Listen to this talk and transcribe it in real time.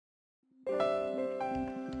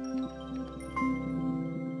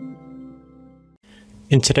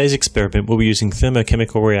In today's experiment, we'll be using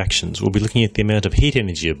thermochemical reactions. We'll be looking at the amount of heat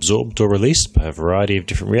energy absorbed or released by a variety of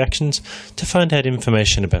different reactions to find out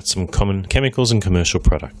information about some common chemicals and commercial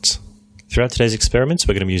products. Throughout today's experiments,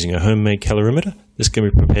 we're going to be using a homemade calorimeter. This can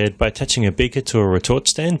be prepared by attaching a beaker to a retort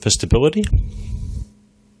stand for stability.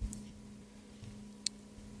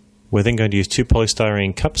 We're then going to use two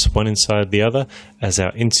polystyrene cups, one inside the other, as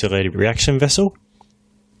our insulated reaction vessel.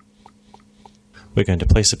 We're going to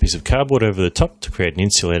place a piece of cardboard over the top to create an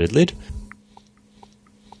insulated lid,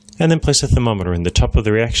 and then place a thermometer in the top of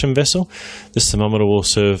the reaction vessel. This thermometer will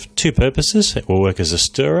serve two purposes. It will work as a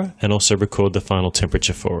stirrer and also record the final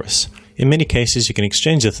temperature for us. In many cases, you can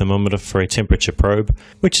exchange the thermometer for a temperature probe,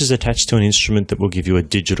 which is attached to an instrument that will give you a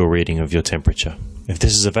digital reading of your temperature. If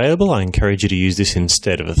this is available, I encourage you to use this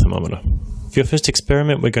instead of a thermometer. For your first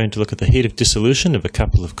experiment, we're going to look at the heat of dissolution of a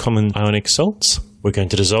couple of common ionic salts. We're going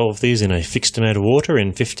to dissolve these in a fixed amount of water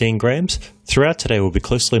in 15 grams. Throughout today, we'll be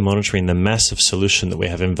closely monitoring the mass of solution that we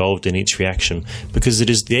have involved in each reaction, because it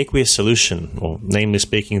is the aqueous solution, or namely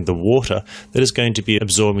speaking the water, that is going to be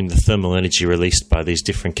absorbing the thermal energy released by these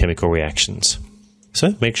different chemical reactions.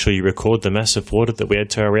 So make sure you record the mass of water that we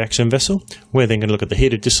add to our reaction vessel. We're then going to look at the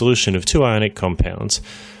heat of dissolution of two ionic compounds,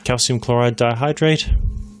 calcium chloride dihydrate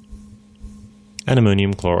and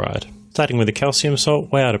ammonium chloride. Starting with the calcium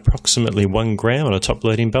salt, weigh out approximately 1 gram on a top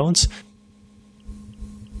loading balance.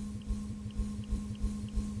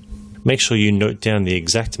 Make sure you note down the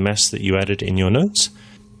exact mass that you added in your notes.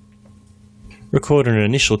 Record an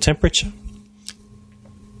initial temperature.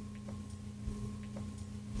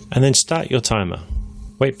 And then start your timer.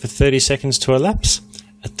 Wait for 30 seconds to elapse.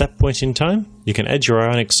 At that point in time, you can add your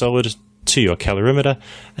ionic solid to your calorimeter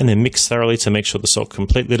and then mix thoroughly to make sure the salt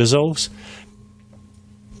completely dissolves.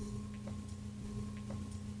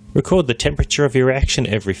 Record the temperature of your reaction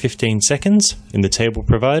every 15 seconds in the table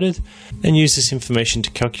provided, and use this information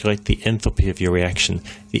to calculate the enthalpy of your reaction.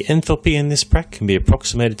 The enthalpy in this prac can be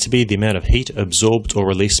approximated to be the amount of heat absorbed or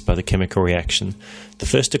released by the chemical reaction. The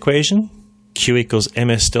first equation, Q equals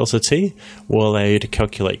ms delta T, will allow you to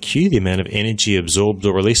calculate Q, the amount of energy absorbed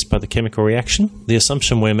or released by the chemical reaction. The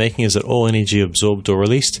assumption we're making is that all energy absorbed or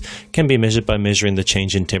released can be measured by measuring the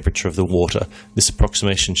change in temperature of the water. This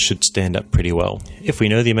approximation should stand up pretty well. If we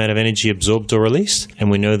know the amount of energy absorbed or released,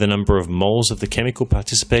 and we know the number of moles of the chemical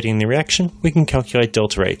participating in the reaction, we can calculate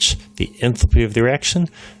delta H, the enthalpy of the reaction.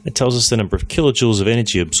 It tells us the number of kilojoules of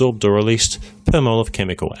energy absorbed or released per mole of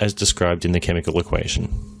chemical, as described in the chemical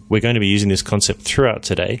equation. We're going to be using this concept throughout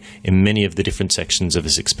today in many of the different sections of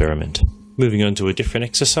this experiment. Moving on to a different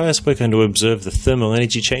exercise, we're going to observe the thermal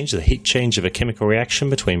energy change, the heat change of a chemical reaction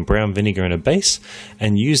between brown vinegar and a base,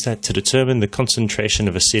 and use that to determine the concentration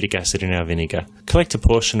of acetic acid in our vinegar. Collect a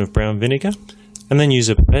portion of brown vinegar, and then use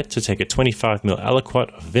a pipette to take a 25 ml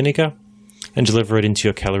aliquot of vinegar and deliver it into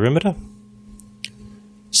your calorimeter.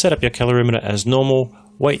 Set up your calorimeter as normal,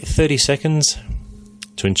 wait 30 seconds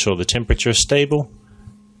to ensure the temperature is stable.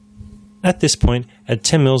 At this point, add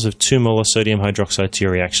 10 ml of 2 molar sodium hydroxide to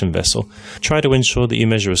your reaction vessel. Try to ensure that you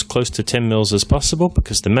measure as close to 10 ml as possible,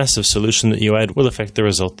 because the mass of solution that you add will affect the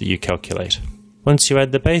result that you calculate. Once you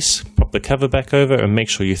add the base, pop the cover back over and make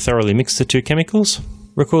sure you thoroughly mix the two chemicals.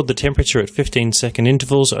 Record the temperature at 15-second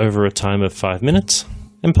intervals over a time of 5 minutes,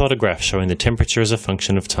 and plot a graph showing the temperature as a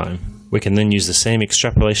function of time. We can then use the same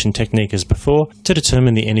extrapolation technique as before to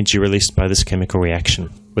determine the energy released by this chemical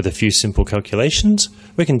reaction. With a few simple calculations,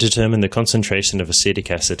 we can determine the concentration of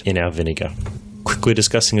acetic acid in our vinegar. Quickly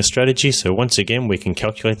discussing a strategy, so once again we can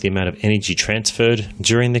calculate the amount of energy transferred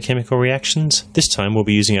during the chemical reactions. This time we'll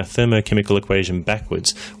be using our thermochemical equation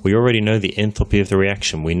backwards. We already know the enthalpy of the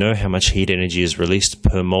reaction. We know how much heat energy is released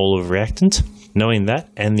per mole of reactant. Knowing that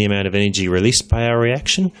and the amount of energy released by our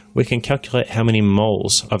reaction, we can calculate how many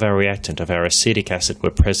moles of our reactant, of our acetic acid, were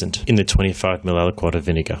present in the 25 ml aliquot of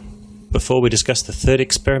vinegar. Before we discuss the third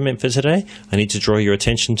experiment for today, I need to draw your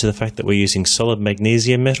attention to the fact that we're using solid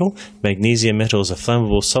magnesium metal. Magnesium metal is a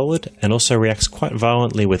flammable solid and also reacts quite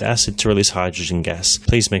violently with acid to release hydrogen gas.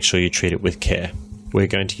 Please make sure you treat it with care. We're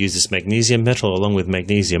going to use this magnesium metal along with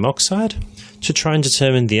magnesium oxide to try and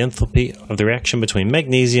determine the enthalpy of the reaction between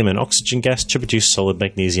magnesium and oxygen gas to produce solid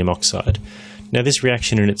magnesium oxide. Now, this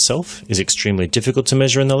reaction in itself is extremely difficult to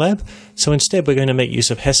measure in the lab, so instead we're going to make use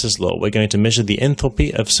of Hess's law. We're going to measure the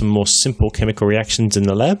enthalpy of some more simple chemical reactions in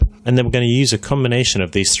the lab, and then we're going to use a combination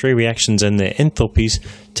of these three reactions and their enthalpies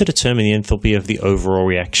to determine the enthalpy of the overall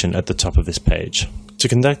reaction at the top of this page. To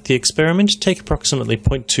conduct the experiment, take approximately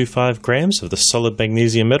 0.25 grams of the solid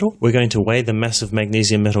magnesium metal. We're going to weigh the mass of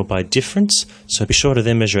magnesium metal by difference, so be sure to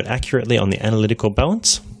then measure it accurately on the analytical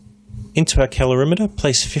balance. Into our calorimeter,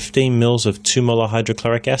 place 15 mL of 2 molar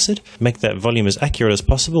hydrochloric acid. Make that volume as accurate as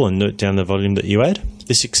possible and note down the volume that you add.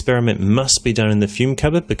 This experiment must be done in the fume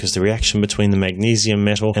cupboard because the reaction between the magnesium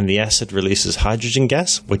metal and the acid releases hydrogen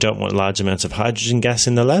gas. We don't want large amounts of hydrogen gas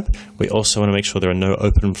in the lab. We also want to make sure there are no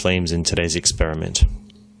open flames in today's experiment.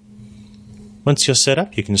 Once you're set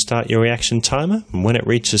up, you can start your reaction timer, and when it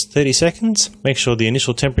reaches 30 seconds, make sure the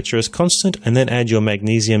initial temperature is constant and then add your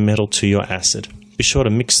magnesium metal to your acid. Be sure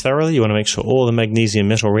to mix thoroughly. You want to make sure all the magnesium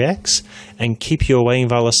metal reacts, and keep your weighing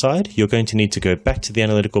vial aside. You're going to need to go back to the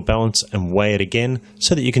analytical balance and weigh it again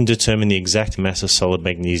so that you can determine the exact mass of solid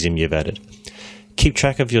magnesium you've added. Keep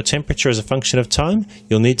track of your temperature as a function of time.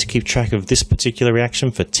 You'll need to keep track of this particular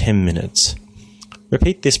reaction for 10 minutes.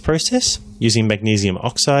 Repeat this process using magnesium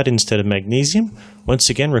oxide instead of magnesium. Once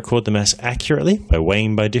again, record the mass accurately by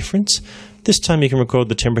weighing by difference. This time you can record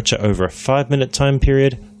the temperature over a 5-minute time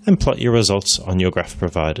period and plot your results on your graph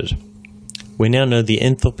provided. We now know the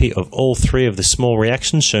enthalpy of all three of the small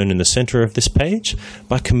reactions shown in the center of this page.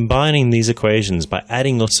 By combining these equations, by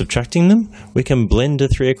adding or subtracting them, we can blend the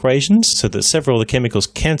three equations so that several of the chemicals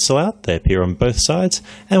cancel out, they appear on both sides,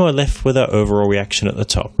 and we're left with our overall reaction at the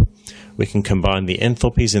top. We can combine the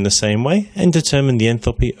enthalpies in the same way and determine the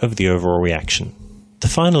enthalpy of the overall reaction. The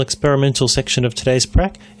final experimental section of today's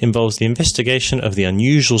prac involves the investigation of the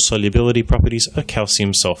unusual solubility properties of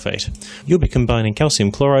calcium sulfate. You'll be combining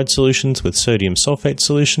calcium chloride solutions with sodium sulfate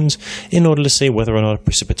solutions in order to see whether or not a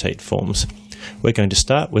precipitate forms. We're going to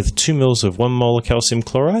start with 2 mL of 1 molar calcium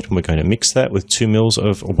chloride, and we're going to mix that with 2 mL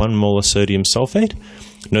of 1 molar sodium sulfate.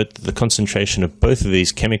 Note that the concentration of both of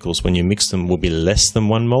these chemicals when you mix them will be less than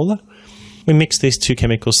 1 molar. We mix these two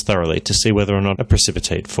chemicals thoroughly to see whether or not a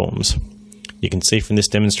precipitate forms. You can see from this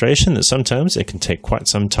demonstration that sometimes it can take quite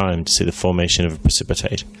some time to see the formation of a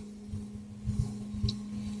precipitate.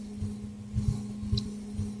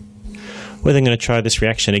 We're then going to try this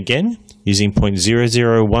reaction again using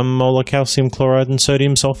 0.001 molar calcium chloride and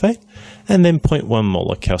sodium sulfate, and then 0.1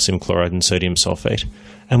 molar calcium chloride and sodium sulfate.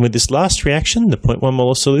 And with this last reaction, the 0.1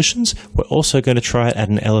 molar solutions, we're also going to try it at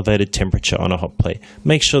an elevated temperature on a hot plate.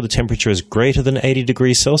 Make sure the temperature is greater than 80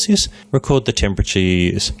 degrees Celsius. Record the temperature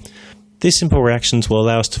you use. These simple reactions will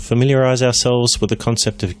allow us to familiarize ourselves with the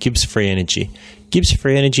concept of Gibbs free energy. Gibbs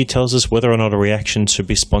free energy tells us whether or not a reaction should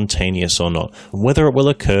be spontaneous or not, whether it will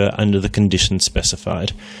occur under the conditions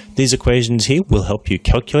specified. These equations here will help you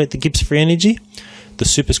calculate the Gibbs free energy. The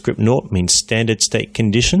superscript 0 means standard state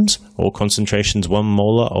conditions, all concentrations 1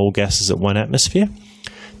 molar, all gases at 1 atmosphere.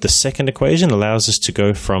 The second equation allows us to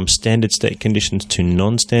go from standard state conditions to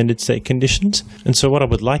non-standard state conditions. And so what I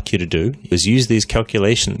would like you to do is use these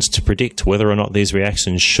calculations to predict whether or not these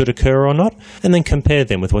reactions should occur or not, and then compare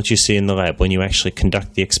them with what you see in the lab when you actually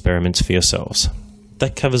conduct the experiments for yourselves.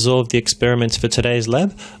 That covers all of the experiments for today's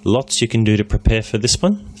lab. Lots you can do to prepare for this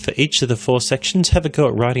one. For each of the 4 sections, have a go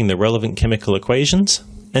at writing the relevant chemical equations,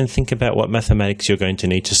 and think about what mathematics you're going to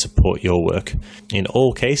need to support your work. In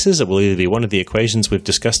all cases, it will either be one of the equations we've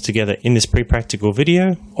discussed together in this pre-practical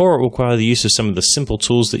video, or it will require the use of some of the simple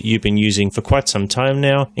tools that you've been using for quite some time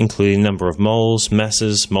now, including number of moles,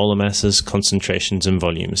 masses, molar masses, concentrations, and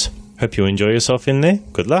volumes. Hope you enjoy yourself in there.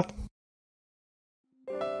 Good luck!